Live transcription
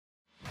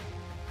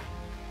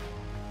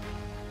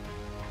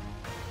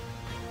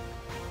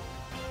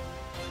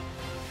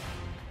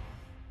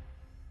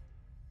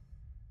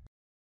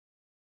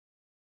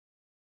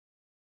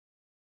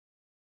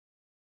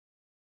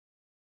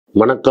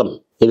வணக்கம்.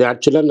 இது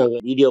ஆக்சுவலாக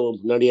நாங்கள் வீடியோவை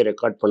முன்னாடியே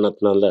ரெக்கார்ட்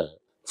பண்ணதுனால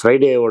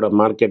ஃப்ரைடேவோட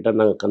மார்க்கெட்டை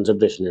நாங்கள்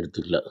கன்சிடரேஷன்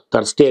எடுத்துக்கல.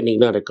 தர்ஸ்டே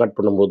அன்றைக்கி நான் ரெக்கார்ட்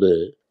பண்ணும்போது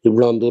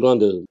இவ்வளோ தூரம்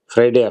அது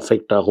ஃப்ரைடே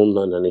அஃபெக்ட் ஆகும்னு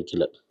நான்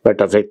நினைக்கல.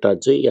 பட் அஃபெக்ட்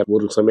ஆச்சு.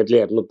 ஒரு சமயத்தில்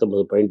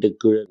 250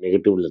 பாயிண்ட்டுக்கு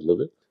நெகட்டிவ்ல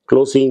இருந்தது.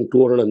 க்ளோசிங்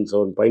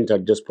 207 பாயிண்ட்ஸ்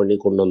அட்ஜஸ்ட் பண்ணி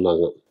கொண்டு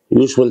வந்தாங்க.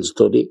 Usual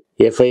story,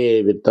 FII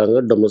விற்றாங்க,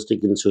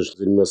 domestic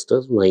institution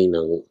investors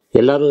வாங்கினாங்க.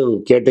 எல்லாரும்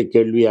கேட்ட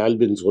கேள்வி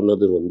ஆல்பின்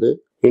சொன்னது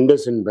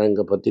IndusInd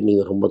பேங்கை பற்றி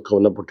நீங்கள் ரொம்ப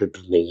கவலைப்பட்டுட்டு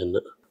இருந்தீங்கன்னு.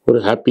 ஒரு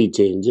ஹாப்பி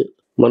சேஞ்சு.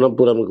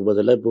 மணப்புரமுக்கு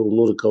பதிலாக இப்போ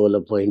இன்னொரு கவலை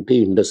பாயிண்ட்டு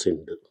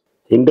இண்டஸ்இண்ட்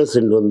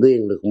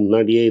எங்களுக்கு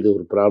முன்னாடியே இது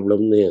ஒரு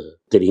ப்ராப்ளம்னு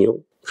தெரியும்.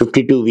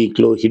 52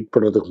 வீக்லோ ஹிட்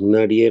பண்ணுறதுக்கு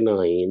முன்னாடியே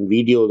நான் என்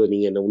வீடியோவில்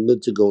நீங்கள் என்னை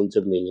உன்னிச்சு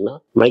கவனிச்சிருந்தீங்கன்னா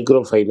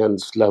மைக்ரோ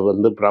ஃபைனான்ஸில்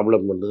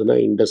ப்ராப்ளம் பண்ணுறதுன்னா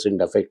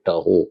இண்டஸ்இண்ட் அஃபெக்ட்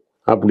ஆகும்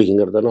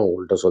அப்படிங்கிறத நான்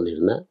உங்கள்கிட்ட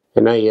சொல்லியிருந்தேன்.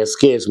 ஏன்னா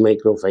எஸ்கேஎஸ்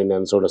மைக்ரோ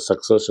ஃபைனான்ஸோட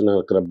சக்ஸஷனாக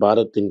இருக்கிற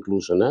Bharat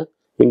இன்க்ளூஷனை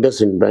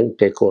IndusInd bank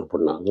take over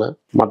பண்ணாங்க.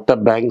 மற்ற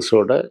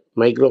பேங்க்ஸோட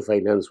மைக்ரோ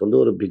ஃபைனான்ஸ்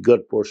ஒரு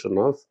bigger portion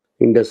of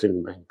IndusInd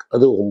bank,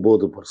 அது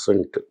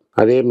 9%.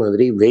 அதே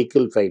மாதிரி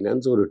வெஹிக்கிள்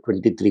ஃபைனான்ஸ் ஒரு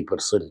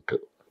 23%.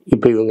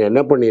 இப்போ இவங்க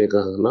என்ன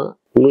பண்ணியிருக்காங்கன்னா,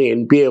 இன்னும்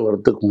என்பிஏ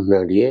வரத்துக்கு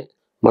முன்னாடியே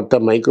மற்ற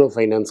மைக்ரோ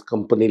ஃபைனான்ஸ்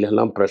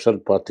கம்பெனிலெல்லாம் ப்ரெஷர்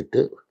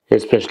பார்த்துட்டு,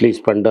 எஸ்பெஷலி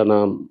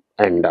ஸ்பண்டனா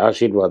அண்ட்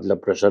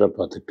ஆஷீர்வாதில் ப்ரெஷரை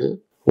பார்த்துட்டு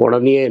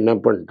உடனே என்ன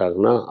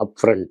பண்ணிட்டாங்கன்னா,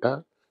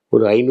 அப்ஃப்ரண்ட்டாக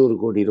ஒரு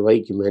 500 கோடி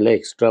ரூபாய்க்கு மேலே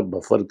எக்ஸ்ட்ரா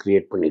பஃபர்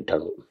க்ரியேட்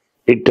பண்ணிட்டாங்க.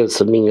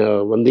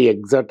 நீங்கள்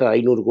எக்ஸாக்டாக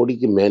 500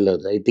 கோடிக்கு மேலே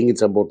அது I think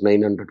it's about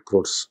 900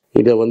 crores.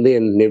 இதை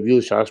என் நெவ்யூ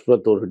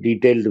சாஸ்வத் ஒரு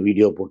டீட்டெயில்டு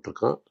வீடியோ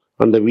போட்டிருக்கான்.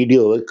 அந்த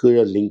வீடியோவை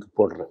கீழே லிங்க்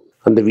போடுறேன்.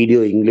 அந்த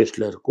வீடியோ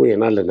இங்கிலீஷில் இருக்கும்,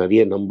 ஏன்னா அதில்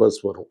நிறைய நம்பர்ஸ்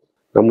வரும்.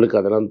 நம்மளுக்கு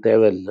அதெல்லாம்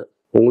தேவையில்லை.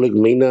 உங்களுக்கு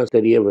மெயினாக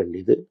தெரிய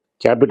வேண்டியது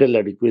கேபிட்டல்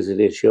அடிக்விசி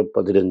ரேஷியோ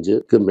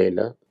 15க்கு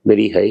மேலே,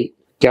 very high.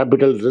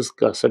 Capital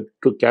risk asset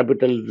to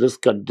capital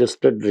risk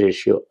adjusted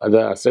ratio,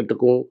 அதை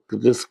அசட்டுக்கும்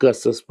ரிஸ்க்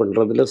அசஸ்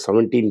பண்ணுறதுல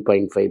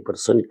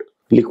 17.5%.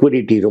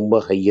 லிக்விடிட்டி ரொம்ப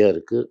ஹையாக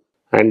இருக்குது.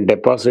 அண்ட்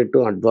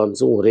டெபாசிட்டும்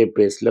அட்வான்ஸும் ஒரே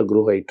பேஸில்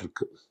க்ரோ ஆகிட்டு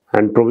இருக்கு.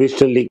 And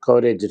provisionally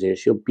coverage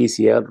ratio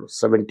PCR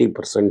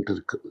 70%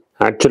 இருக்குது.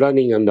 ஆக்சுவலாக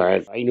நீங்கள் அந்த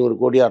 500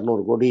 கோடி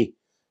 600 கோடி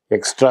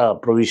எக்ஸ்ட்ரா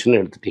ப்ரொவிஷன்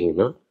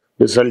எடுத்துட்டிங்கன்னா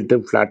ரிசல்ட்டு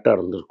ஃப்ளாட்டாக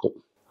இருந்திருக்கும்.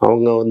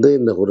 அவங்க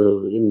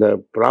இந்த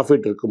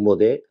ப்ராஃபிட்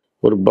இருக்கும்போதே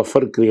ஒரு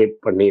பஃபர் க்ரியேட்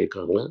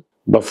பண்ணியிருக்காங்க.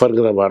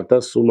 பஃபருங்கிற வார்த்தை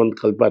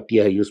சுமந்த்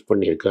கல்பாத்தியா யூஸ்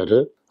பண்ணியிருக்காரு.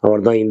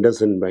 அவர் தான்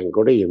IndusInd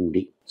பேங்கோட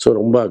எம்டி. ஸோ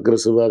ரொம்ப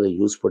அக்ரெசிவாக அதை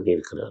யூஸ்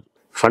பண்ணியிருக்கிறார்.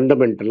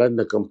 ஃபண்டமெண்டலாக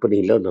இந்த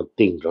கம்பெனியில்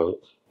நத்திங் ராங்.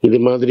 இது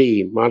மாதிரி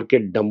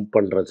மார்க்கெட் டம்ப்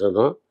பண்ணுறத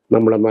தான்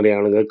நம்மளை மாதிரி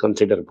ஆளுங்க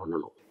கன்சிடர்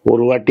பண்ணணும்.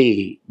 ஒரு வாட்டி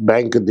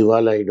பேங்க்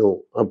திவால் ஆகிடும்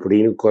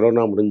அப்படின்னு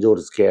கொரோனா முடிஞ்ச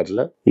ஒரு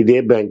ஸ்கேரில் இதே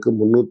பேங்க்கு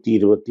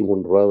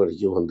 323 ரூபா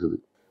வரைக்கும் வந்தது.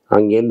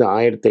 அங்கேருந்து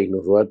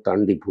 1500 ரூபா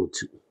தாண்டி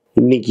போச்சு.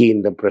 இன்றைக்கி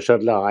இந்த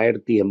ப்ரெஷரில்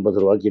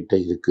 1080 ரூபா கிட்ட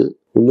இருக்குது.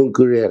 இன்னும்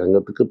கீழே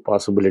இறங்கிறதுக்கு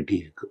பாசிபிலிட்டி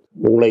இருக்குது.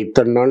 உங்களை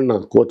இத்தனை நாள்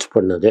நான் கோச்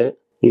பண்ணதே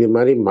இது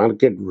மாதிரி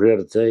மார்க்கெட்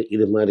விழுறத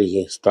இது மாதிரி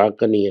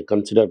ஸ்டாக்கை நீங்கள்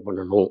கன்சிடர்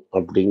பண்ணணும்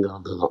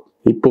அப்படிங்கிறது தான்.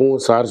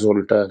 இப்போவும் சார்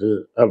சொல்லிட்டாரு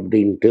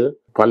அப்படின்ட்டு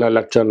பல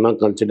லட்சம்லாம்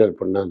கன்சிடர்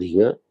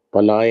பண்ணாதீங்க,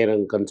 பல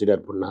ஆயிரம்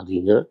கன்சிடர்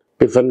பண்ணாதீங்க.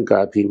 டிஃபன்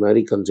காஃபி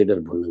மாதிரி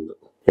கன்சிடர் பண்ணுங்க.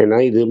 ஏன்னா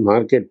இது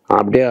மார்க்கெட்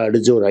அப்படியே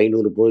அடிச்சு ஒரு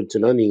 500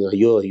 போயிடுச்சுன்னா நீங்கள்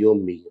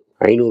ஐயோம்பீங்க.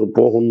 500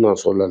 போகும்னு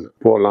நான் சொல்லலை,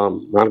 போகலாம்.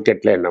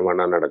 மார்க்கெட்டில் என்ன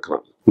வேணால்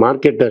நடக்கலாம்.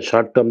 மார்க்கெட்டை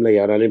ஷார்ட் டேர்மில்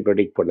யாராலையும்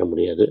ப்ரெடிக்ட் பண்ண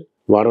முடியாது,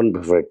 வாரன்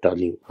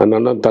பஃபெட்டாலையும்.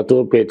 அதனால தான்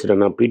தத்துவ பேச்சில்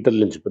நான் பீட்டர்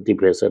லிஞ்ச் பற்றி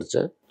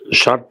பேசுகிறச்சேன்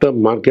ஷார்ட் டேர்ம்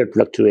மார்க்கெட்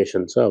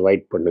ஃப்ளக்சுவேஷன்ஸை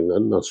அவாய்ட்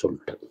பண்ணுங்கன்னு நான்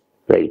சொல்லிட்டேன்.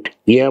 ரைட்.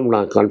 ஏன்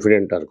நான்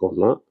கான்ஃபிடென்ட்டாக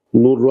இருக்கோம்னா,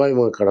 100 ரூபாய்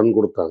இவங்க கடன்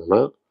கொடுத்தாங்கன்னா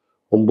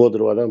 9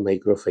 ரூபா தான்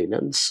மைக்ரோ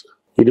ஃபைனான்ஸ்,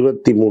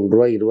 23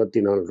 ரூபா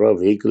 24 ரூபா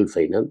வெஹிக்கிள்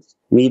ஃபைனான்ஸ்,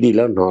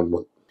 மீதிலாம்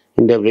நார்மல்.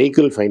 இந்த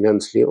வெஹிக்கிள்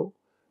ஃபைனான்ஸ்லேயும்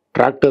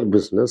டிராக்டர்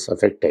பிஸ்னஸ்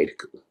அஃபெக்ட்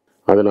ஆகிருக்கு.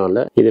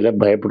 அதனால் இதில்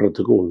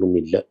பயப்படுறதுக்கு ஒன்றும்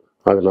இல்லை.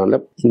 அதனால்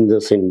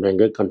IndusInd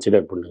பேங்கை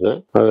கன்சிடர் பண்ணுங்கள்.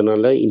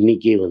 அதனால்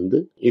இன்றைக்கி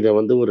இதை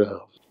ஒரு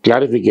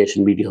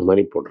கிளாரிஃபிகேஷன் வீடியோ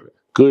மாதிரி போடுறேன்.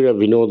 கீழே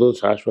வினோதும்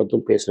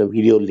சாஸ்வத்தும் பேசின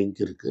வீடியோ லிங்க்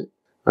இருக்குது,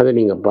 அதை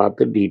நீங்கள்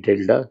பார்த்து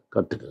டீட்டெயில்டாக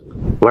கற்றுக்கங்க.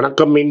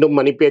 வணக்கம். மீண்டும்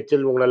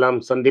மணிப்பேச்சில் உங்களெல்லாம்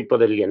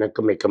சந்திப்பதில்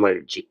எனக்கு மிக்க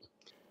மகிழ்ச்சி.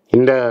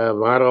 இந்த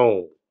வாரம்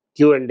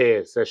Q&A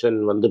செஷன்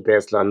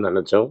பேசலான்னு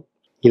நினச்சோம்.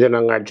 இதை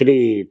நாங்கள் ஆக்சுவலி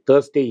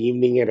தேர்ஸ்டே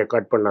ஈவினிங்கே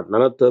ரெக்கார்ட்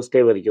பண்ணதுனால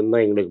தேர்ஸ்டே வரைக்கும்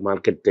தான் எங்களுக்கு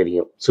மார்க்கெட்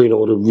தெரியும். ஸோ இது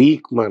ஒரு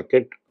week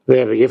market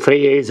where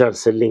FIIs are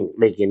selling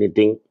like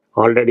anything.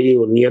 Already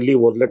nearly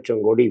 1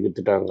 லட்சம் கோடி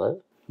விற்றுட்டாங்க.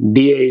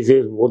 டிஐஸ்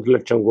 1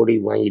 லட்சம் கோடி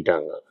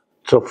வாங்கிட்டாங்க.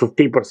 ஸோ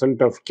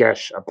 50% ஆஃப்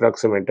கேஷ்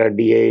அப்ராக்சிமேட்டாக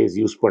டிஐஎஸ்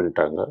யூஸ்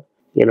பண்ணிட்டாங்க.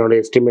 என்னோட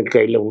எஸ்டிமேட்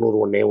கையில் இன்னொரு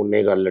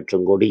 1.25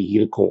 லட்சம் கோடி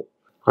இருக்கும்.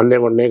 அந்த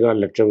 1.25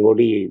 லட்சம்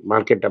கோடி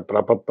மார்க்கெட்டை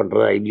ப்ராப்பப் பண்ணுற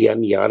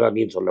ஐடியான்னு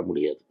யாராலையும் சொல்ல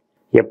முடியாது.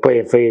 எப்போ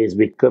எஃப்ஐஐஸ்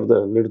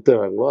விற்கிறத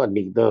நிறுத்துறாங்களோ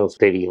அன்றைக்கி தான்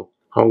தெரியும்.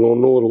 அவங்க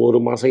இன்னும்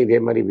ஒரு மாதம்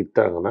இதே மாதிரி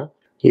விற்றாங்கன்னா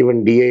even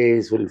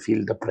DIS will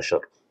feel the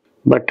pressure.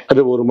 But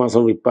அது ஒரு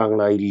மாதம்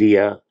விற்பாங்களா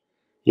இல்லையா,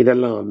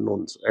 இதெல்லாம்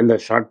அன்னோன்ஸ். இந்த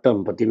ஷார்ட்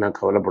டேர்ம் பற்றி நான்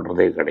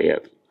கவலைப்படுறதே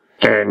கிடையாது.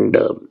 அண்ட்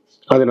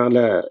அதனால்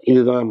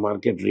இதுதான்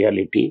மார்க்கெட்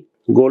ரியாலிட்டி.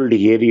 கோல்டு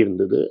ஏறி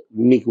இருந்தது,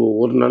 இன்றைக்கி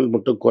ஒரு நாள்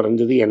மட்டும்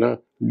குறைஞ்சது. ஏன்னா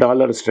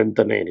டாலர்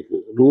ஸ்ட்ரென்த்தனே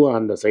இருக்குது. ரூபா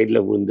அந்த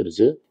சைடில்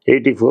விழுந்துருச்சு,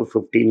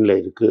 84.15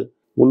 இருக்குது.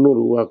 300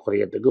 ரூபா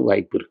குறையறதுக்கு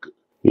வாய்ப்பு இருக்குது.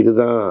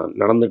 இதுதான்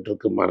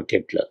நடந்துகிட்ருக்கு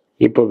மார்க்கெட்டில்.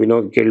 இப்போ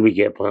வினோத் கேள்வி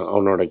கேட்பான்,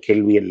 அவனோட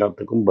கேள்வி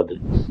எல்லாத்துக்கும்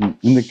பதில்.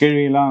 இந்த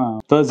கேள்வியெல்லாம்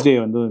தேர்ஸ்டே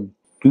வந்து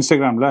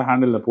இன்ஸ்டாகிராமில்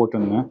ஹேண்டிலில்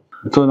போட்டிருந்தேன்.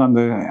 ஸோ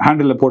அந்த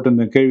ஹேண்டிலில்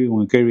போட்டிருந்த கேள்வி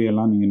உங்கள்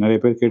கேள்வியெல்லாம் நீங்கள் நிறைய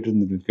பேர்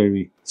கேட்டிருந்த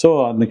கேள்வி. ஸோ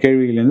அந்த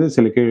கேள்வியிலேருந்து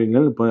சில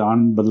கேள்விகள் இப்போ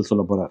ஆனந்த் பதில்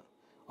சொல்ல போகிறார்.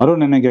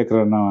 அருண் என்ன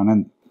கேட்குறாருன்னா,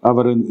 ஆனந்த்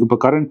அவர் இப்போ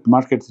கரண்ட்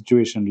மார்க்கெட்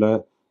சுச்சுவேஷனில்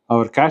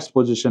அவர் கேஷ்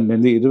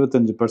பொசிஷன்லேருந்து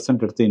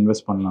 25% எடுத்து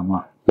இன்வெஸ்ட் பண்ணலாமா?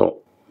 நோ,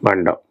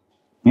 வேண்டாம்.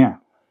 ஏன்?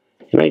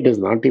 ஏன்னா it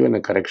is not even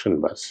a correction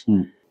pass.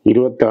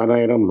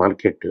 26,000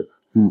 market,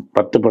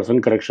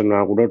 10% correction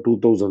ஆனால் கூட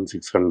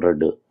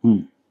 2,600,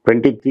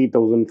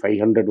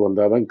 23,500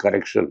 வந்தால் தான்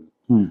கரெக்ஷன்,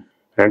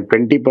 அண்ட்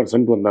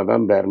 20% வந்தால்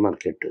தான் பேர்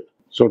மார்க்கெட்டு.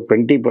 ஸோ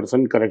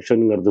 20%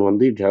 கரெக்ஷனுங்கிறது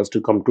வந்து it has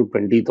to come to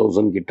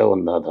 20,000 கிட்ட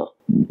வந்தால் தான்.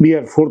 வி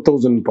ஆர்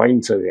 4,000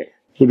 பாயிண்ட்ஸ் அவே.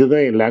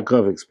 இதுதான் என் லேக்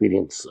ஆஃப்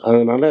எக்ஸ்பீரியன்ஸ்.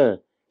 அதனால்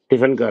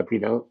டிஃபன் காப்பி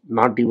தான்,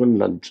 நாட் ஈவன்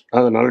லஞ்ச்.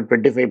 அதனால்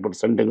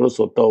 25%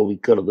 சொத்தாக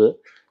விற்கிறது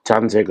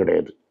சான்ஸே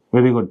கிடையாது.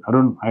 Very good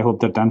Arun, I hope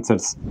that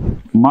answers.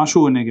 மாஷு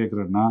என்ன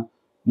கேட்குறேன்னா,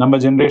 நம்ம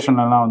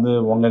ஜென்ரேஷன்லாம் வந்து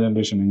உங்கள்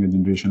ஜென்ரேஷன் எங்கள்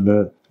ஜென்ரேஷனில்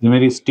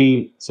இதுமாரி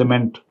steel,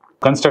 cement,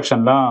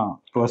 கன்ஸ்ட்ரக்ஷன்லாம்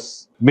was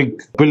big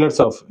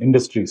pillars of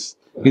industries.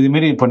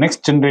 இதுமாரி இப்போ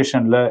நெக்ஸ்ட்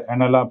ஜென்ரேஷனில்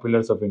என்னெல்லாம்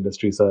பில்லர்ஸ் ஆஃப்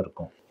இண்டஸ்ட்ரீஸாக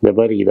இருக்கும்? இந்த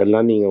மாதிரி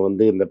இதெல்லாம் நீங்கள்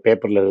வந்து இந்த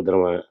பேப்பரில்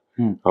எழுதுறவன்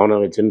அவனை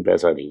வச்சுன்னு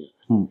பேசாதீங்க.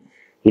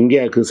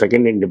 இந்தியாவுக்கு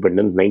செகண்ட்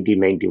இண்டிபெண்டன்ஸ்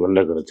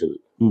 1991 கிடச்சிது.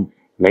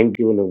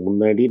 91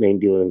 முன்னாடி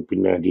 91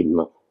 பின்னாடின்னு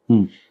தான்.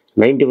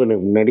 91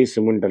 முன்னாடி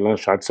சிமெண்ட் எல்லாம்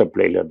ஷார்ட்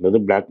சப்ளைல இருந்தது.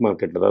 பிளாக்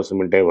மார்க்கெட்டில் தான்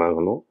சிமெண்ட்டே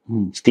வாங்கணும்.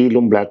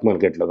 ஸ்டீலும் பிளாக்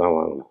மார்க்கெட்டில் தான்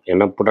வாங்கணும்,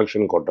 ஏன்னா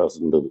ப்ரொடக்ஷன் கோட்டாஸ்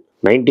இருந்தது.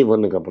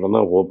 91 அப்புறம்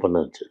தான் ஓப்பன்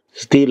ஆச்சு.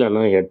 ஸ்டீல்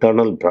எல்லாம்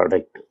எட்டர்னல்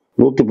ப்ராடக்ட்.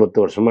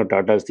 110 வருஷமாக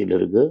டாடா ஸ்டீல்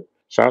இருக்குது.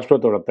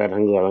 சாஸ்வத்தோட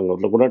பேரங்கு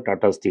காலங்களில் கூட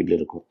டாடா ஸ்டீல்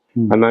இருக்கும்.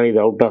 ஆனால்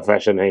இது அவுட் ஆஃப்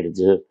ஃபேஷன்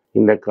ஆகிடுச்சு.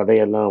 இந்த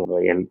கதையெல்லாம்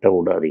என்கிட்ட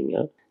விடாதீங்க.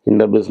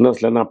 இந்த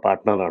பிஸ்னஸில் நான்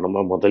பார்ட்னர்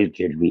ஆனமா முதல்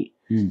கேள்வி.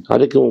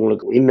 அதுக்கு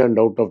உங்களுக்கு in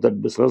and out of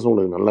that business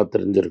உங்களுக்கு நல்லா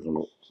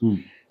தெரிஞ்சிருக்கணும்.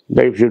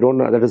 If you don't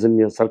know, that is in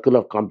your circle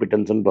of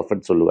competence ன்னு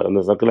பஃபெட் சொல்லுவார்.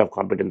 அந்த சர்க்கிள் ஆஃப்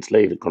காம்பிடன்ஸில்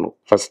இருக்கணும்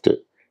ஃபஸ்ட்டு.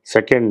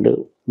 செகண்டு,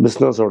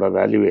 பிஸ்னஸோட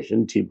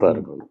வேல்யூவேஷன் சீப்பாக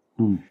இருக்கணும்.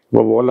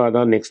 இப்போ ஓலா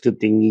தான் நெக்ஸ்ட்டு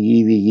திங்.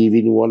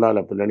 ஈவின்னு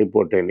ஓலாவில் பின்னாடி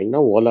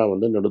போட்டேன்னீங்கன்னா ஓலா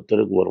வந்து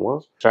நடுத்தருக்கு வருவான்,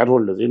 ஷேர்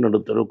ஹோல்டர்ஸையும்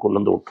நடுத்தருக்கு கொண்டு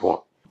வந்து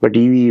விட்டுருவான். But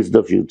EV is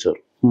the future.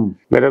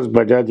 Whereas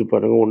Bajaj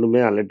பாருங்க,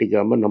 ஒன்றுமே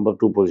அலட்டிக்காமல் நம்பர்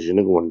 2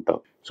 பொசிஷனுக்கு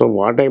வந்துட்டான். So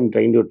what I'm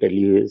trying to tell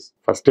you is,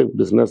 first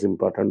business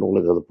important,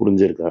 உங்களுக்கு அது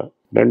புரிஞ்சிருக்கா?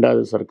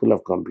 ரெண்டாவது சர்க்கிள்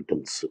ஆஃப்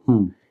காம்பிடன்ஸ்.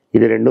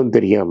 இது ரெண்டும்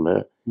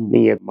தெரியாமல்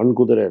நீங்கள் மண்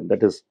குதிரை,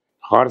 that is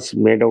hours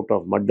made out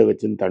of மட்டை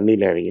வச்சு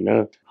தண்ணியில் இறங்கினா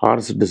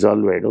ஹார்ஸ்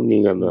டிசால்வ் ஆகிடும்.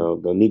 நீங்கள்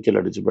அந்த நீச்சல்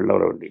அடித்து வெளில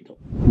வர வேண்டியது.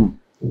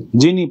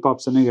 ஜீனி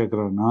பாப்ஸ் என்ன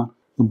கேட்குறாருன்னா,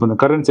 இப்போ இந்த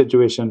கரண்ட்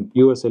சிச்சுவேஷன்,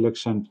 யூஎஸ்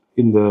எலெக்ஷன்,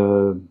 இந்த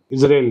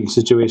இஸ்ரேல்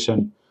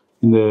சிச்சுவேஷன்,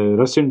 இந்த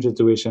ரஷ்யன்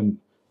சிச்சுவேஷன்,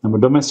 நம்ம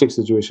டொமெஸ்டிக்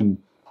சிச்சுவேஷன்,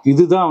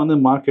 இதுதான் வந்து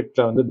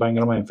மார்க்கெட்டில் வந்து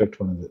பயங்கரமாக எஃபெக்ட்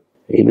பண்ணுது.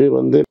 இது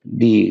வந்து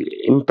தி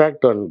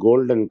impact on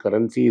gold and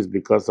currency is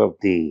because of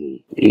the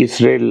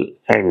Israel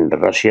and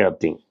Russia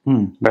thing.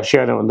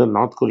 ரஷ்யாவில் வந்து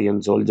north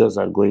Korean soldiers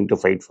are going to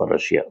fight for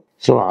Russia.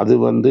 So அது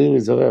வந்து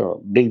இஸ் அ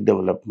பிக்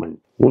டெவலப்மெண்ட்.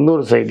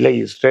 இன்னொரு சைடில்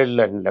இஸ்ரேல்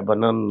அண்ட்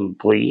லெபனான்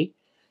போய்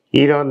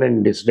Iran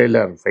and Israel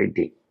are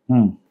fighting.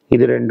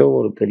 இது ரெண்டும்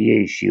ஒரு பெரிய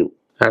issue.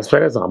 As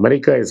for us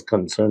America is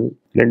concern,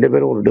 ரெண்டு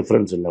பேரும் ஒரு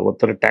டிஃப்ரென்ஸ் இல்லை.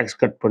 ஒருத்தர் டேக்ஸ்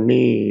கட்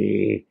பண்ணி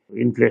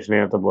இன்ஃப்ளேஷனை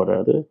ஏற்ற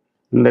போகிறாரு,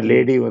 இந்த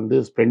லேடி வந்து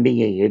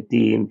ஸ்பெண்டிங்கை ஏற்றி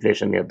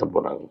இன்ஃப்ளேஷன் ஏற்ற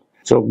போகிறாங்க.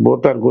 So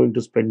both are going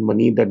to spend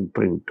money that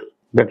print.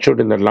 That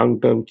should in the long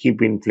term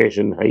keep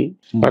inflation high.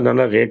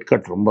 அதனால ரேட்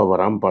கட் ரொம்ப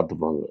வராமல்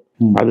பார்த்துப்பாங்க.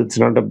 அது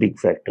it's not a big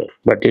factor.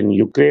 But in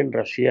Ukraine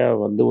Russia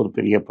வந்து ஒரு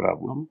பெரிய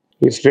problem.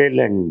 Israel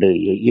and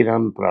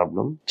Iran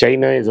problem.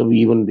 China is a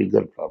even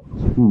bigger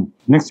problem.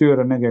 Next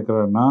year என்ன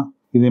கேட்குறாருன்னா,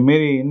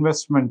 இதுமாரி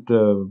இன்வெஸ்ட்மெண்ட்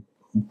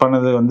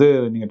பண்ணது வந்து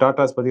நீங்கள்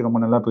டாட்டாஸ் பற்றி ரொம்ப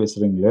நல்லா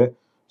பேசுகிறீங்களே,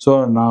 ஸோ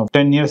நான்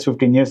 10 years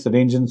 15 years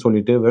ரேஞ்சுன்னு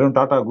சொல்லிட்டு வெறும்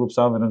டாடா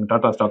குரூப்ஸாக, வெறும்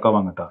டாடா ஸ்டாக்காக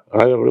வாங்கட்டா?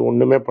 அது அப்படி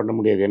ஒன்றுமே பண்ண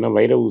முடியாது. ஏன்னா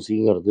வைர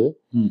ஊசிங்கிறது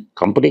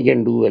company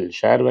can do well.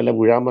 Share விலை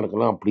விழாமல்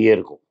இருக்கலாம், அப்படியே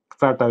இருக்கும்,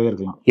 ஃப்ளாட்டாகவே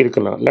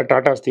இருக்கலாம். இல்லை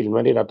டாடா ஸ்டீல்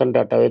மாதிரி ரத்தன்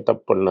டாட்டாவே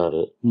தப்பு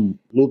பண்ணாரு.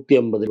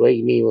 150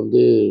 ரூபாய்க்கு நீ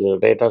வந்து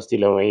டாடா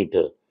ஸ்டீலை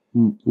வாங்கிட்டு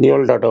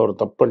நியோல் டாட்டா ஒரு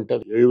தப்பு பண்ணிட்டு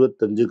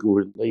 75க்கு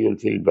விழுந்தா you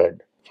will feel bad.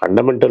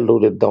 Fundamental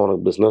rule இதுதான்.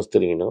 உனக்கு பிஸ்னஸ்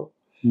தெரியணும்,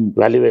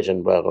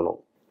 வேல்யூவேஷன் பார்க்கணும்.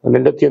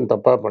 ரெண்டத்தையும்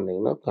தப்பாக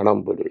பண்ணிங்கன்னா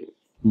காணாமல் போயிடுவீங்க.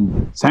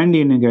 சாண்டி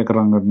என்ன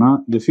கேட்குறாங்கன்னா,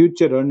 இந்த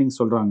ஃபியூச்சர் ஏர்னிங்ஸ்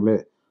சொல்கிறாங்களே,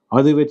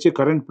 அது வச்சு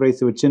கரண்ட் ப்ரைஸ்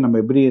வச்சு நம்ம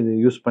எப்படி இது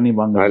யூஸ் பண்ணி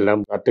வாங்க?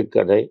 அதெல்லாம்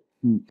கதை.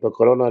 இப்போ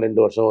கொரோனா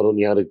 2 வருஷம்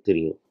வரும்னு யாருக்கு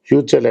தெரியும்?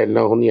 ஃபியூச்சரில் என்ன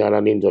ஆகும்னு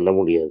யாராலையும் சொல்ல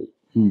முடியாது.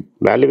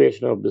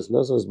 Valuation of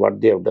business is what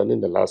they have done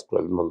in the last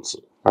 12 months.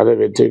 அதை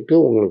வச்சுக்கிட்டு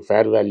உங்களுக்கு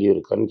ஃபேர் வேல்யூ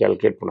இருக்கான்னு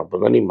கேல்குலேட் பண்ணப்போ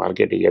தான் நீ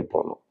மார்க்கெட்டுக்கே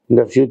போகணும்.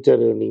 இந்த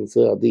ஃபியூச்சர்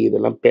ஏர்னிங்ஸு அது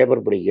இதெல்லாம்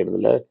பேப்பர்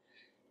படிக்கிறதுல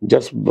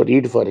ஜஸ்ட்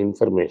ரீட் ஃபார்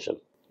இன்ஃபர்மேஷன்.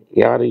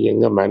 யார்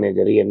எங்கே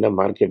மேனேஜர், என்ன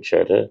மார்க்கெட்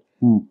ஷேரு,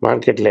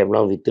 மார்க்கெட்டில் எவ்வளோ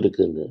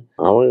விற்றுருக்குன்னு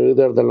அவன்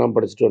எழுதுறதெல்லாம்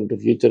படிச்சுட்டு வந்துட்டு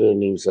ஃபியூச்சர்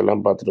ஏர்னிங்ஸ்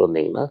எல்லாம் பார்த்துட்டு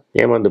வந்தீங்கன்னா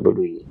ஏமாந்து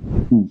போயிடுவீங்க.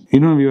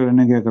 இன்னொரு வியூவர்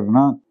என்ன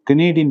கேட்குறதுன்னா,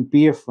 கனேடியன்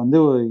பிஎஃப் வந்து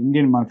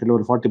இந்தியன் மார்க்கெட்டில்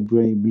ஒரு $40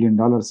 billion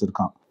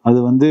இருக்கான். அது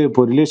வந்து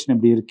இப்போ ரிலேஷன்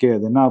எப்படி இருக்கே,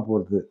 அது என்ன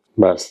போகிறது?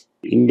 Bus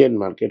Indian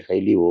market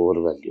highly over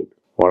valued,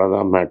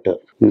 அவ்வளோதான் மேட்டர்.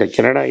 இந்த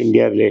கனடா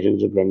இந்தியா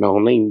ரிலேஷன்ஷிப் என்ன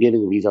ஆகும்னா,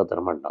 இந்தியனுக்கு வீசா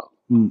தரமாட்டான்.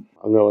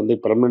 அங்கே வந்து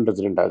பெர்மனன்ட்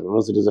ரெசிடென்ட்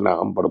ஆகணும், சிட்டிசன்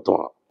ஆகாம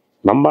படுத்துவான்.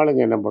 நம்ம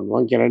ஆளுங்க என்ன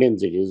பண்ணுவான், கெனடியன்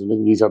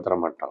சிட்டிசனுக்கு வீசா தர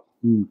மாட்டான்.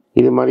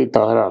 இது மாதிரி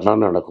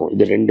தகராறுலாம் நடக்கும்.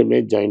 இது ரெண்டுமே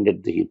joint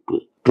at the hip.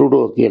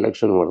 ட்ரூடோக்கு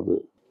election வருது.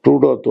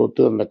 ட்ரூடோ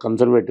தோத்து அந்த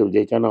கன்சர்வேட்டிவ்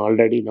ஜெயிச்சான்னு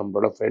ஆல்ரெடி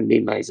நம்மளோட ஃப்ரெண்ட்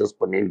நாய்ஸஸ்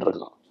பண்ணிட்டு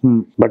இருக்கான்.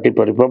 பட்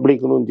இப்போ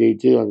ரிப்பப்ளிக்கனும்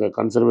ஜெயிச்சு அங்கே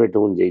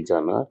கன்சர்வேட்டிவும்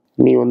ஜெயிச்சானா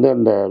நீ வந்து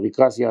அந்த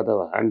விகாஸ்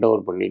யாதவ் ஹேண்ட்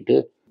ஓவர் பண்ணிட்டு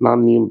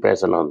நான் நீயும்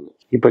பேசலாம்னு.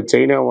 இப்போ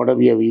சைனாவோட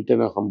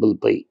வீட்டை ஹம்பிள்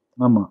பை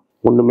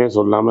ஒன்றுமே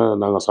சொல்லாமல்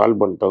நாங்கள்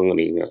சால்வ் பண்ணிட்டோங்க.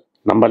 நீங்கள்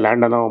நம்ம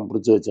லேண்டெல்லாம் அவன்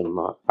பிடிச்சி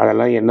வச்சிருந்தான்,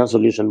 அதெல்லாம் என்ன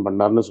சொல்யூஷன்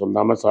பண்ணார்னு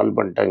சொல்லாமல் சால்வ்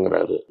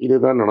பண்ணிட்டேங்கிறாரு.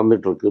 இதுதான்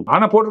நடந்துட்டு இருக்கு.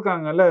 ஆனால்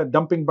போட்டிருக்காங்கல்ல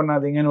டம்பிங்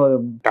பண்ணாதீங்கன்னு.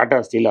 டாடா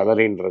ஸ்டீல்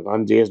அதறின்னு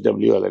இருக்கான்,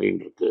 ஜேஎஸ்டபிள்யூ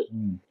அதறின்னு இருக்கு.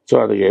 ஸோ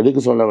அது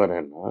எதுக்கு சொல்ல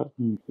வரேன்னா,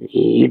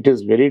 it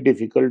is very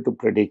difficult to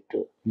predict.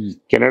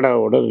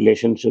 கனடாவோட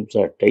relationships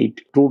R tight.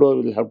 Trudeau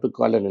will have to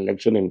call an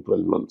election in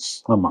 12 months.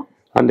 ஆமாம்,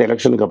 அந்த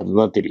எலெக்ஷனுக்கு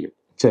அப்புறம் தான் தெரியும்.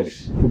 சரி,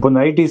 இப்போ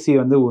இந்த ஐடிசி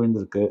வந்து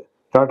உயர்ந்திருக்கு,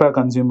 டாடா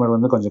கன்சியூமர்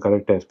வந்து கொஞ்சம்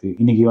கரெக்டாக இருக்குது,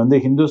 இன்னைக்கு வந்து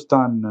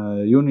ஹிந்துஸ்தான்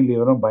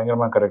யூனிலிவரும்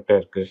பயங்கரமாக கரெக்டாக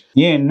இருக்குது.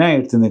 ஏன் என்ன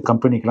எடுத்து இந்த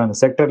கம்பெனிக்கெலாம் இந்த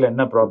செக்டரில்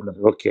என்ன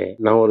ப்ராப்ளம்? ஓகே,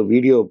 நான் ஒரு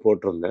வீடியோ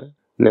போட்டிருந்தேன்,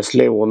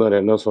 நெஸ்லே ஓனர்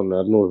என்ன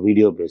சொன்னார்னு ஒரு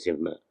வீடியோ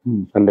பேசியிருந்தேன்.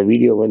 அந்த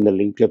வீடியோவை இந்த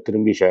லிங்க்ல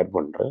திரும்பி ஷேர்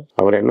பண்றேன்.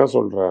 அவர் என்ன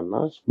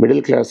சொல்றாருன்னா,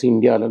 மிடில் கிளாஸ்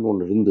இந்தியாவிலன்னு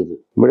ஒன்று இருந்தது,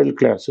 மிடில்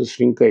கிளாஸ்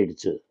ஷ்ரிங்க்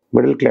ஆயிடுச்சு,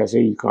 மிடில்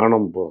கிளாஸை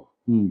காணோம் போ,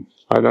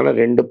 அதனால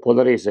 2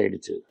 போலரைஸ்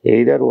ஆயிடுச்சு.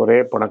 எய்தர் ஒரே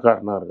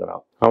பணக்காரனா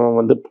இருக்கிறான், அவன்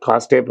வந்து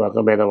காஸ்டே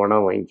பார்க்க எதை வேணா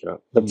வாங்கிக்கிறான்.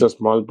 That's a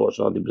small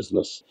portion of the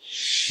business.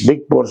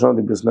 Big portion of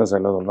the business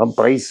என்ன சொல்றான்,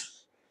 ப்ரைஸ்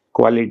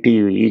குவாலிட்டி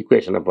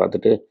ஈக்குவேஷனை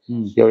பார்த்துட்டு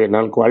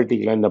என்னால்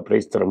குவாலிட்டிக்கெலாம் இந்த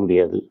ப்ரைஸ் தர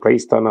முடியாது,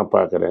 ப்ரைஸ் தான் நான்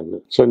பார்க்குறேன்னு.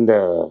 ஸோ இந்த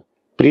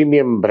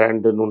ப்ரீமியம்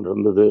பிராண்டுன்னு ஒன்று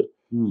இருந்தது,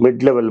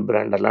 மிட் லெவல்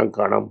பிராண்டெல்லாம்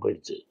காணாமல்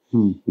போயிடுச்சு.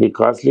 தி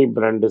costly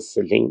brand is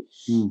selling,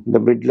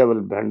 the mid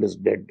level brand is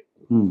dead.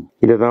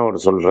 இதுதான்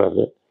அவர்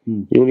சொல்றாரு.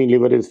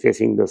 Unilever is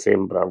facing the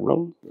same problem.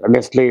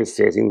 Nestle is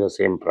facing the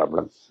same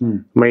problem.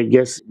 My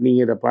guess,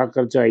 நீங்கள் இதை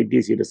பார்க்கறச்சு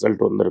ஐடிசி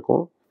ரிசல்ட்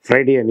வந்திருக்கும்.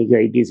 ஃப்ரைடே அன்னைக்கு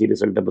ஐடிசி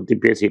ரிசல்ட்டை பற்றி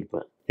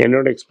பேசியிருப்பேன்.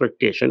 என்னோட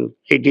எக்ஸ்பெக்டேஷன்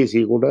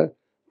ஐடிசி கூட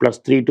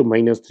 +3 to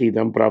 -3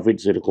 தான்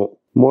ப்ராஃபிட்ஸ் இருக்கும்.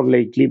 மோர்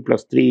லைக்லி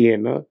 +3.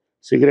 ஏன்னா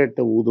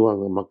சிகரெட்டை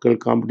ஊதுவாங்க மக்கள்,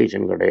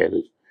 காம்படிஷன்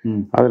கிடையாது,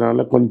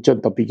 அதனால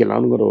கொஞ்சம்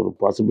தப்பிக்கலாம்ங்கிற ஒரு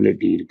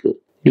பாசிபிலிட்டி இருக்குது.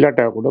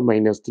 இல்லாட்டா கூட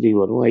 -3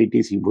 வரும்,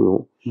 ஐடிசி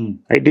விழும்.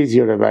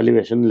 ஐடிசியோட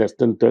வேல்யூவேஷன் லெஸ்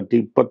தென் 30,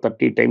 இப்போ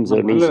 30 டைம்ஸ்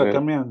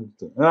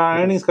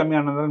ஏர்னிங்ஸ்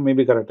கம்மியானதால்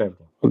மேபி கரெக்டாக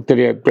இருக்கும்,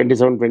 தெரியாது.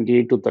 27,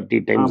 28 to 30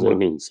 டைம்ஸ்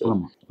ஏர்னிங்ஸ்,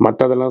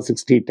 மற்றதெல்லாம்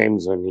 60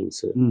 times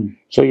earnings.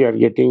 So you are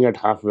getting at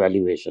half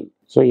valuation.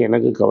 So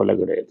எனக்கு கவலை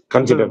கிடையாது,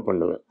 கன்சிடர்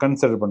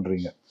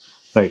பண்ணுறீங்க.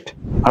 ரைட்,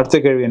 அடுத்த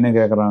கேள்வி என்ன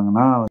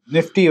கேட்குறாங்கன்னா,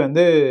 நிஃப்டி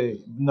வந்து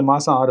இந்த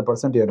மாதம்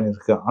 6% ஏறி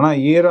இருக்கு, ஆனால்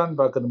இயரான்னு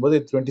பார்க்கும்போது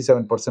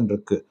 27%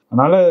 இருக்கு,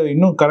 அதனால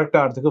இன்னும்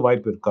கரெக்டாக ஆகிறதுக்கு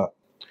வாய்ப்பு இருக்கா?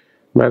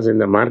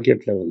 இந்த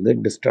மார்க்கெட்டில் வந்து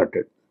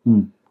distorted.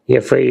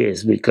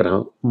 FIs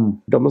விற்கிறான்,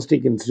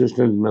 domestic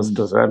institutional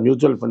investors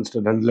mutual funds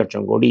 2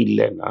 லட்சம் கோடி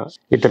இல்லைன்னா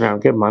இத்தனை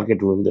நாளுக்கே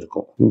மார்க்கெட்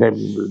விழுந்திருக்கும். இந்த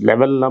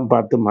லெவல்லாம்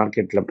பார்த்து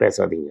மார்க்கெட்டில்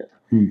பேசாதீங்க.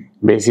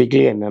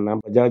 பேசிக்லி என்னன்னா,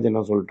 பஜாஜ்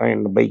என்ன சொல்லிட்டான்,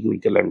 என்ன பைக்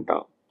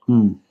விற்கலன்ட்டான்,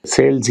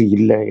 சேல்ஸ்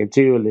இல்லை,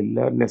 HUL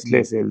இல்லை,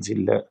 நெஸ்லே சேல்ஸ்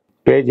இல்லை,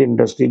 பேஜ்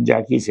இண்டஸ்ட்ரி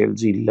ஜாக்கி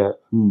சேல்ஸ் இல்லை,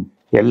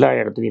 எல்லா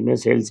இடத்துலையுமே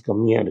சேல்ஸ்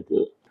கம்மியாக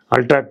இருக்குது.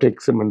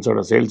 UltraTech சிமெண்ட்ஸோட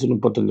sales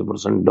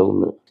 35%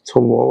 town.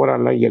 ஸோ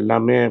ஓவராலாக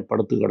எல்லாமே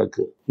படுத்து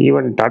கிடக்கு.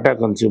 ஈவன் டாடா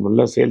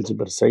கன்சியூமரில் சேல்ஸ்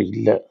பெருசாக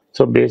இல்லை.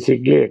 So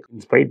basically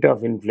in spite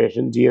of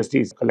inflation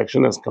GST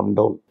collection has come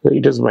down,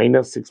 it is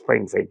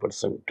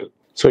 -6.5%.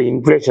 So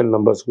inflation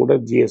numbers கூட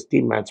ஜிஎஸ்டி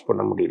மேட்ச்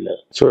பண்ண முடியல.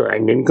 ஸோ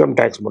அண்ட் இன்கம்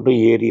டேக்ஸ் மட்டும்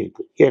ஏறி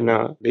இருக்கு. ஏன்னா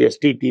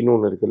எஸ்டிடின்னு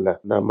ஒன்று இருக்குல்ல,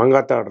 இந்த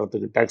மங்காத்தா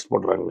ஆடுறதுக்கு டேக்ஸ்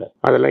போடுறாங்களே,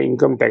 அதெல்லாம்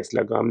இன்கம்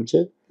டேக்ஸில்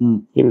காமிச்சு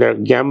இந்த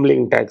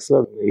கேம்லிங் டேக்ஸ்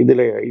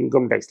இதில்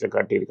இன்கம் டேக்ஸில்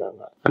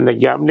காட்டியிருக்காங்க. அந்த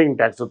கேம்லிங்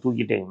டேக்ஸை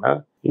தூக்கிட்டீங்கன்னா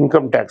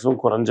இன்கம்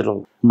டேக்ஸும்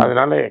குறைஞ்சிரும்.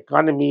 அதனால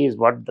economy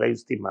is what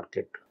drives the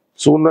market.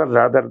 Sooner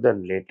rather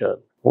then later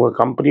உங்கள்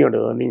கம்பெனியோட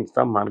ஏர்னிங்ஸ்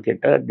தான்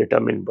மார்க்கெட்டை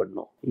டிட்டர்மின்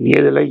பண்ணும்.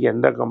 இதில்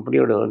எந்த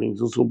கம்பெனியோட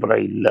ஏர்னிங்ஸும்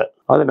சூப்பராக இல்லை,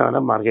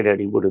 அதனால market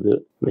அடிபடுது.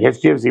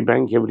 HDFC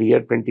bank every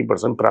year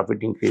 20%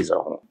 profit increase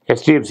ஆகும்.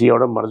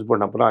 ஹெச்டிஎஃப்சியோட மர்ஜ்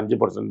பண்ண அப்புறம்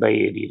 5% தான்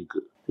ஏறி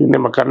இருக்கு.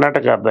 நம்ம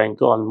கர்நாடகா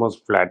பேங்க்கு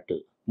ஆல்மோஸ்ட் ஃப்ளாட்டு.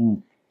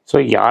 ஸோ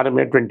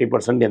யாருமே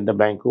 20% எந்த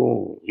பேங்க்கும்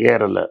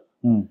ஏறலை.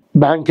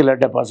 பேங்க்கில்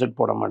டெபாசிட்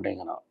போட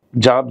மாட்டேங்கிறான்,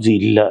 ஜாப்ஸ்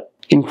இல்லை.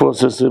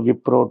 இன்ஃபோசிஸ்,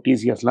 விப்ரோ,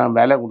 டிசிஎஸ்லாம்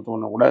வேலை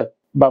கொடுத்தவொன்னே கூட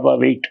பாபா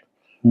வெயிட்,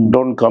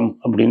 டோன்ட் கம்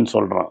அப்படின்னு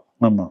சொல்கிறான்.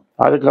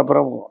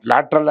 அதுக்கப்புறம்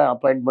லேட்ரலாக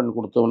அப்பாயின்மெண்ட்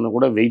கொடுத்தவொன்னு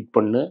கூட வெயிட்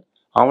பண்ணு,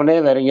 அவனே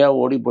வேற எங்கேயா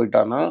ஓடி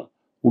போயிட்டானா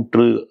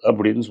உற்று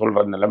அப்படின்னு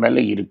சொல்கிற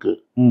நிலைமையில இருக்கு.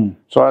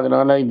 ஸோ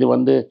அதனால இது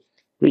வந்து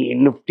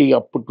நிஃப்டி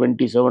அப்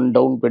 27,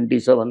 டவுன்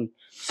 27,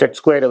 செட்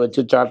ஸ்கொயரை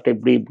வச்சு சார்ட்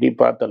இப்படி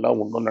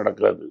பார்த்தெல்லாம் ஒன்றும்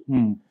நடக்காது.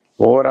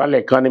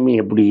 ஓவரால் எக்கானமி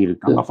எப்படி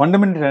இருக்கு,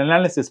 ஃபண்டமெண்டல்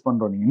அனாலிசிஸ்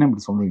பண்றோம். நீங்க என்ன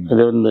இப்படி சொல்றீங்க?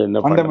 அது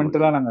வந்து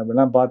ஃபண்டமெண்டலா நாங்க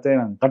இதெல்லாம் பார்த்து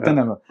நாங்க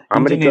கட்டணம்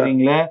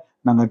இன்ஜினியரிங்ல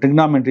நாங்க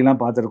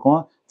ட்ரிக்னாமெட்ரிலாம்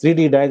பார்த்துருக்கோம்,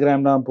 3D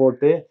டயக்ராம்லாம்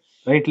போட்டு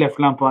ரைட்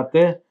லெஃப்ட்லாம்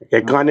பார்த்து.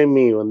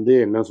 எக்கானமி வந்து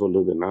என்ன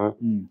சொல்லுதுன்னா,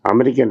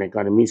 அமெரிக்கன்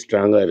எக்கானமி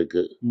ஸ்ட்ராங்கா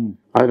இருக்கு,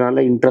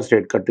 அதனால இன்ட்ரெஸ்ட்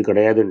ரேட் கட்டு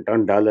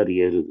கிடையாதுன்ட்டான், டாலர்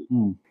ஏறுது.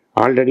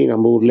 ஆல்ரெடி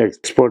நம்ம ஊர்ல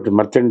எக்ஸ்போர்ட்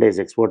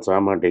மர்ச்சன்டைஸ் எக்ஸ்போர்ட்ஸ்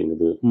ஆக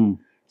மாட்டேங்குது.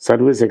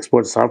 சர்வீஸ்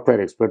எக்ஸ்போர்ட்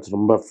சாஃப்ட்வேர் எக்ஸ்போர்ட்ஸ்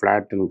ரொம்ப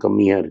ஃப்ளாட் அண்ட்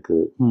கம்மியாக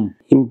இருக்குது.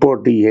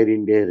 இம்போர்ட்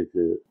ஏறிண்டே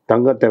இருக்குது.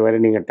 தங்கத்தை வேற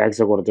நீங்கள்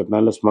டேக்ஸை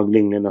குறைச்சதுனால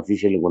ஸ்மக்லிங்லேருந்து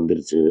அஃபிஷியலுக்கு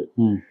வந்துருச்சு.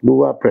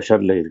 ரூபா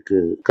ப்ரெஷரில்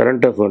இருக்குது.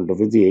 கரண்ட் அக்கௌண்ட்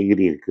ஆஃபீஸ்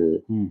எகிரி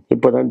இருக்குது.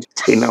 இப்போ தான்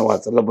சைனா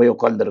வாசலில் போய்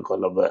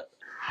உட்காந்துருக்கோம் நம்ம.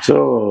 ஸோ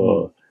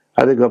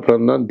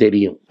அதுக்கப்புறம் தான்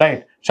தெரியும்.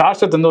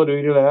 சாஸ்திரத்து வந்து ஒரு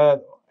வீடியோவில்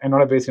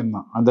என்னோட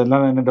பேசியிருந்தான்.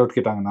 அதெல்லாம் என்ன டவுட்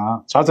கேட்டாங்கன்னா,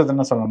 சாஸ்திரத்து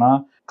என்ன சொல்லணும்னா,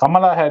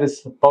 கமலா ஹாரிஸ்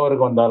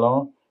பவருக்கு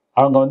வந்தாலும்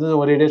அவங்க வந்து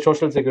ஒரே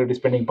சோஷியல் செக்யூரிட்டி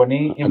ஸ்பெண்டிங் பண்ணி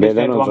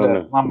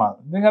ஆமா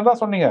நீங்க தான்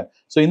சொன்னீங்க.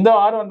 சோ இந்த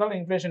வாரம் வந்தாலும்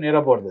இன்ஃபிளேஷன் ஏற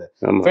போறது.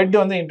 ஃபெட்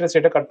வந்து இன்ட்ரெஸ்ட்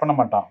ரேட்டை கட் பண்ண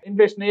மாட்டான்.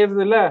 இன்ஃபிளேஷன்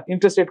ஏறுது இல்ல,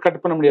 இன்ட்ரெஸ்ட் ரேட்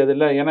கட் பண்ண முடியாது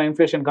இல்ல, ஏன்னா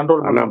இன்ஃபிளேஷன்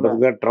கண்ட்ரோல்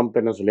பண்ண.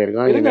 ட்ரம்ப் என்ன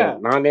சொல்லியிருக்கான்,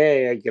 நானே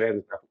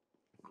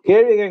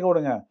கேள்வி கேட்க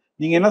விடுங்க.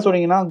 நீங்க என்ன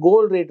சொன்னீங்கன்னா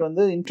கோல்டு ரேட்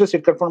வந்து இன்ட்ரெஸ்ட்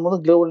ரேட் கட் பண்ணும்போது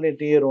குளோபல்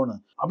ரேட் ஏறும்னு.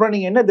 அப்புறம்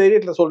நீங்க என்ன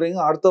தைரியத்துல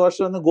சொல்றீங்க அடுத்த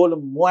வருஷம் வந்து கோல்டு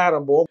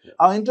 3000 போகும்,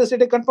 அவன் இன்ட்ரெஸ்ட்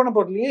ரேட்டை கட் பண்ண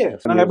போறலையே.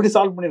 நாங்க எப்படி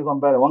சால்வ்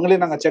பண்ணிருக்கோம் பாரு, உங்களே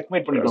நாங்க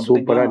செக்மேட் பண்ணிருக்கோம்.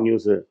 சூப்பரா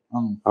நியூஸ்.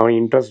 அவன்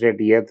இன்ட்ரெஸ்ட்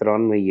ரேட்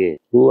ஏத்துறான்னு வையே,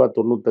 ரூபா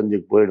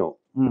 95க்கு போயிடும்.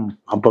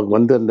 அப்ப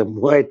வந்து அந்த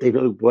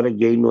 3500 போற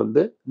கெயின்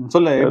வந்து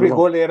சொல்ல எப்படி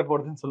கோல்டு ஏற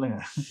போறதுன்னு சொல்லுங்க.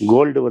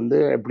 கோல்டு வந்து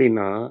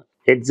எப்படின்னா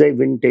heads I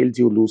win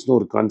tails you லூஸ்னு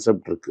ஒரு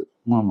கான்செப்ட் இருக்கு.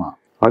 ஆமா,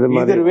 அது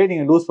மாதிரி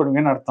நீங்க லூஸ்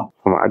பண்ணுவீங்கன்னு அர்த்தம்.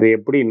 ஆமா, அது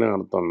எப்படின்னு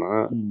அர்த்தம்னா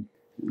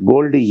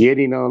கோல்டு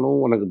ஏறினாலும்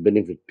உனக்கு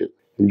பெனிஃபிட்.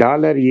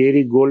 டாலர்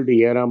ஏறி கோல்டு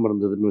ஏறாமல்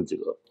இருந்ததுன்னு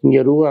வச்சுக்கோ,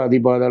 இங்கே ரூபா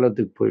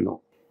அதிபாதாளத்துக்கு போயிடும்.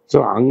 ஸோ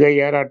அங்கே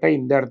ஏறாட்டா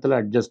இந்த இடத்துல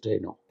அட்ஜஸ்ட்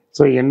ஆகிடும்.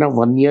 ஸோ என்ன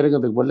 1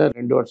 இயருங்கிறதுக்கு போல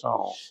 2 வருஷம்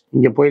ஆகும்.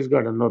 இங்கே போய்ஸ்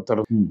கார்டன்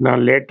ஒருத்தர்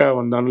நான் லேட்டாக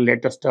வந்தாலும்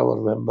லேட்டஸ்ட்டாக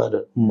ஒரு மெம்பர்,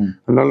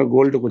 அதனால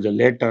கோல்டு கொஞ்சம்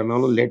லேட்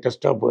ஆனாலும்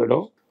லேட்டஸ்ட்டாக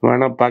போயிடும்.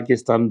 வேணா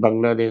பாகிஸ்தான்,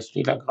 பங்களாதேஷ்,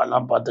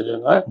 ஸ்ரீலங்காலாம்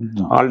பார்த்துக்கோங்க,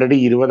 ஆல்ரெடி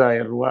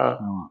 20,000 ரூபா.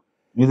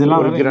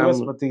 இதெல்லாம்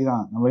பற்றி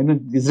தான், நம்ம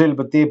இன்னும் இஸ்ரேல்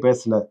பற்றியே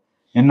பேசல.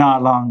 என்ன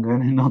ஆகலாம் அங்க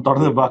இன்னும்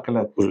தொடர்ந்து பார்க்கல.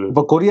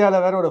 இப்ப கொரியால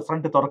வேற ஒரு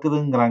ஃப்ரண்ட்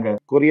திறக்குதுங்கிறாங்க.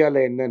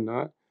 கொரியால என்னன்னா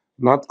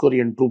நார்த்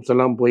கொரியன் ட்ரூப்ஸ்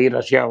எல்லாம் போய்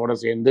ரஷ்யாவோட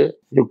சேர்ந்து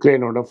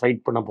யுக்ரைனோட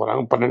ஃபைட் பண்ண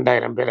போறாங்க.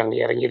 12,000 பேர் அங்க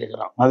இறங்கி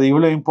இருக்கிறான். அது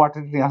இவ்வளவு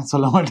இம்பார்ட்டன்ட் யாரும்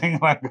சொல்ல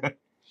மாட்டேங்கிறாங்க.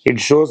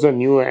 It shows a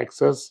new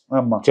access.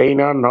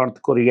 China,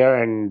 north Korea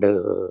and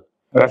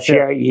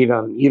Russia,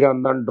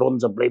 Iran தான்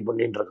ட்ரோன் சப்ளை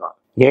பண்ணிட்டு இருக்கான்.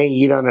 ஏன்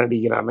ஈரான்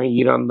அடிக்கிறான்னா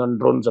ஈரான் தான்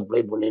ட்ரோன் சப்ளை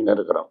பண்ணிட்டு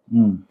இருக்கிறான்.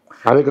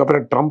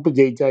 அதுக்கப்புறம் ட்ரம்ப்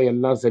ஜெயிச்சா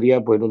எல்லாம் சரியா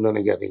போயிடும்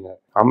நினைக்காதீங்க.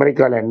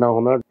 அமெரிக்கால என்ன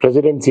ஆகும்னா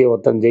பிரசிடென்சியை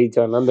ஒருத்தன்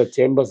ஜெயிச்சான்னா அந்த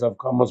சேம்பர்ஸ் ஆஃப்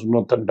காமர்ஸ்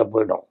இன்னொருத்தன்ட்ட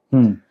போயிடும்.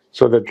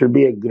 So that will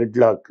be a grid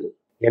lock.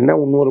 என்ன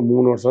இன்னொரு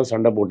 3 வருஷம்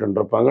சண்டை போட்டுட்டு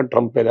இருப்பாங்க.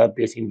 ட்ரம்ப் ஏதாவது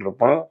பேசிட்டு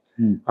இருப்பான்,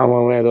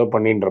 அவன் ஏதோ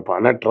பண்ணிட்டு இருப்பான்.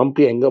 ஆனா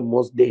ட்ரம்ப் எங்க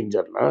மோஸ்ட்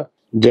டேஞ்சர்னா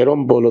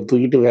ஜெரோம் பவுல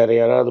தூக்கிட்டு வேற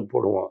யாராவது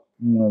போடுவான்.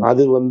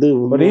 அது வந்து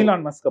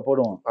ஈலான் மஸ்க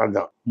போடுவான்.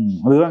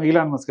 அதுதான்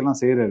ஈலான் மஸ்க் எல்லாம்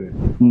செய்யறாரு.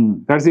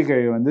 கடைசி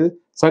கேள்வி வந்து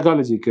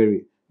சைக்காலஜி கேள்வி.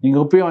 நீங்க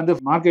இப்பயும் வந்து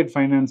மார்க்கெட்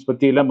ஃபைனான்ஸ்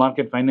பத்தி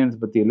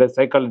இல்ல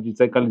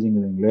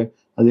சைக்காலஜிங்கிறீங்களே,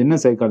 அது என்ன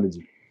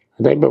சைக்காலஜி?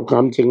 அதான் இப்போ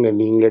காமிச்சிங்க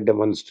நீங்களே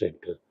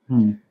டெமான்ஸ்ட்ரேட்.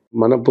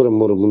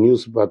 மனப்புறம் ஒரு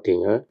நியூஸ்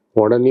பார்த்தீங்க,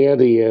 உடனே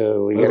அது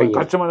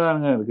கஷ்டமா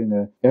தான் இருக்குங்க.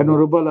 200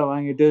 ரூபாயில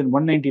வாங்கிட்டு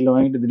 190ல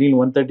வாங்கிட்டு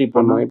திடீர்னு 130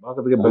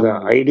 பார்க்கறதுக்கு.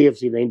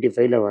 IDFC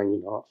 95ல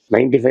வாங்கினோம்.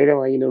 95ல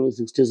வாங்கினவங்க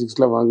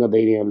 66ல வாங்க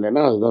தைரியம்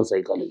இல்லைன்னா அதுதான்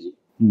சைக்காலஜி.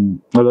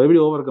 அதை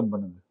எப்படி ஓவர் கம்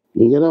பண்ணுங்க?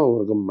 நீங்க தான்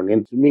ஓவர் கம் பண்ணி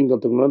ஸ்விம்மிங்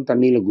கத்துக்கணும்,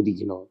 தண்ணியில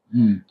குதிக்கணும்.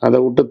 அதை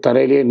விட்டு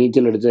தரையிலேயே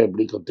நீச்சல் அடிச்சா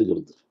எப்படி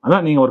கத்துக்கிறது?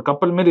 அதான் நீங்க ஒரு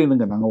கப்பல் மாரி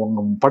இருந்துங்க. நாங்க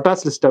உங்க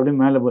பட்டாஸ் லிஸ்ட் அப்படியே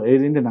மேல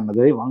எழுதிட்டு நாங்க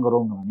அதை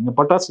வாங்குறோம். நீங்க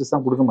பட்டாஸ் லிஸ்ட்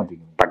தான் கொடுக்க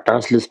மாட்டீங்க.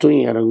 பட்டாஸ் லிஸ்ட்டும்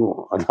இறங்கும்,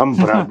 அதான்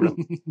ப்ராப்ளம்.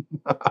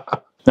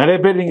 நிறைய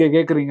பேர் நீங்க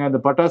கேக்குறீங்க அந்த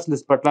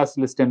பட்டாஸ்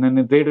லிஸ்ட்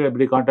என்னன்னு, ட்ரேடர்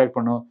எப்படி கான்டாக்ட்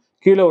பண்ணும்,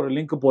 கீழே ஒரு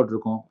லிங்க்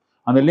போட்டிருக்கோம்.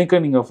 அந்த லிங்கை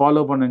நீங்க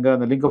ஃபாலோ பண்ணுங்க.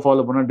 அந்த லிங்கை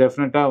ஃபாலோ பண்ணா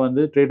டெஃபினட்டா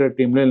வந்து ட்ரேடர்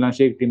டீம்ல இல்லை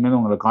ஷேக் டீம்ல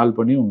உங்களை கால்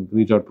பண்ணி உங்களுக்கு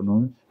ரீச் அவுட்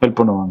பண்ணுவாங்க, ஹெல்ப்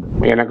பண்ணுவாங்க.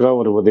 எனக்காக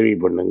ஒரு உதவி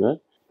பண்ணுங்க.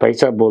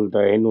 பைசா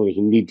போல்தான்னு ஒரு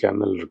ஹிந்தி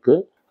சேனல் இருக்கு.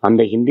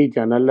 அந்த ஹிந்தி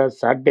சேனல்ல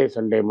சாட்டர்டே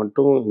சண்டே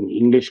மட்டும்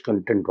இங்கிலீஷ்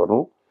கண்டென்ட்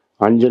வரும்,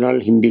 5 நாள்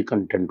ஹிந்தி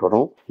கண்டென்ட்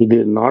வரும். இது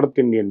north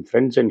Indian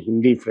friends and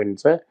Hindi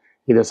ஃப்ரெண்ட்ஸை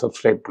இதை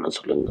சப்ஸ்கிரைப் பண்ண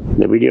சொல்லுங்க.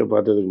 இந்த வீடியோ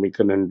பார்த்ததுக்கு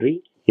மிக்க நன்றி.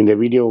 இந்த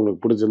வீடியோ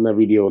உங்களுக்கு பிடிச்சிருந்தா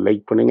வீடியோவை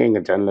லைக் பண்ணுங்க,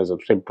 எங்கள் சேனலை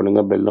சப்ஸ்கிரைப்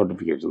பண்ணுங்க, பெல்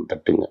நோட்டிஃபிகேஷன்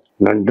தட்டுங்க.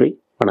 நன்றி,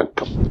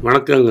 வணக்கம்.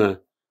 வணக்கங்க.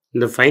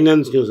 இந்த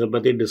ஃபைனான்ஸ் நியூஸை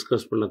பற்றி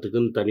டிஸ்கஸ்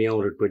பண்ணதுக்குன்னு தனியாக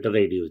ஒரு ட்விட்டர்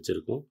ஐடி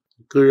வச்சுருக்கோம்.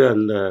 கீழே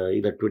அந்த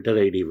இதை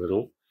ட்விட்டர் ஐடி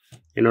வரும்.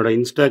 என்னோடய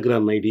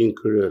இன்ஸ்டாகிராம் ஐடியும்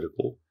கீழே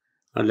இருக்கும்.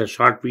 அதில்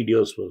ஷார்ட்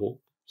வீடியோஸ் வரும்.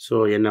 ஸோ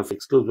என்ன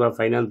எக்ஸ்க்ளூசிவாக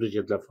ஃபைனான்ஸ்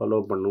விஷயத்தில் ஃபாலோ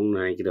பண்ணணும்னு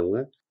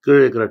நினைக்கிறவங்க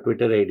கீழே இருக்கிற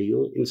ட்விட்டர்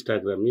ஐடியும்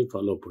இன்ஸ்டாகிராமையும்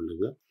ஃபாலோ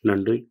பண்ணுங்கள்.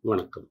 நன்றி,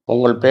 வணக்கம்.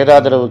 உங்கள்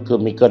பேராதரவுக்கு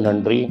மிக்க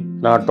நன்றி.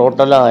 நான்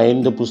டோட்டலாக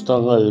 5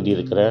 புஸ்தகங்கள்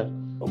எழுதியிருக்கிறேன்.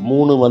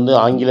 3 வந்து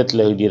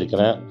ஆங்கிலத்தில்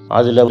எழுதியிருக்கிறேன்.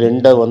 அதில்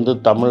 2 வந்து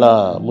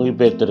தமிழாக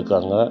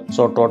மொழிபெயர்த்துருக்காங்க.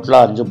 ஸோ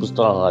டோட்டலாக 5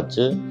 புஸ்தகம்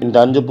ஆச்சு. இந்த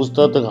 5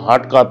 புஸ்தகத்துக்கு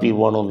ஹார்ட் காப்பி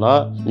வேணும்னா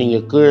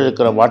நீங்கள் கீழே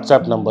இருக்கிற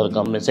வாட்ஸ்அப்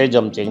நம்பருக்கு மெசேஜ்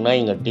அனுப்பிச்சிங்கன்னா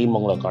எங்கள் டீம்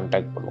உங்களை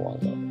கான்டாக்ட்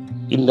பண்ணுவாங்க.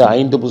 இந்த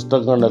 5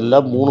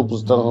 புஸ்தகங்களில் 3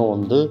 புஸ்தகம்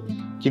வந்து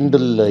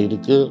கிண்டலில்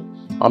இருக்குது.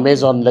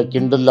 அமேசானில்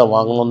கிண்டலில்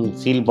வாங்கணும்னு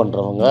ஃபீல்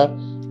பண்ணுறவங்க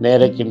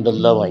நேராக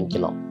கிண்டலில்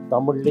வாங்கிக்கலாம்.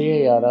 தமிழ்லேயே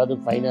யாராவது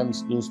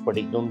ஃபைனான்ஸ் நியூஸ்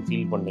படிக்கணும்னு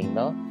ஃபீல்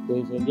பண்ணிங்கன்னா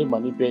தயவுசெஞ்சு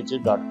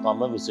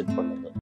moneypage.com விசிட் பண்ணுங்கள்.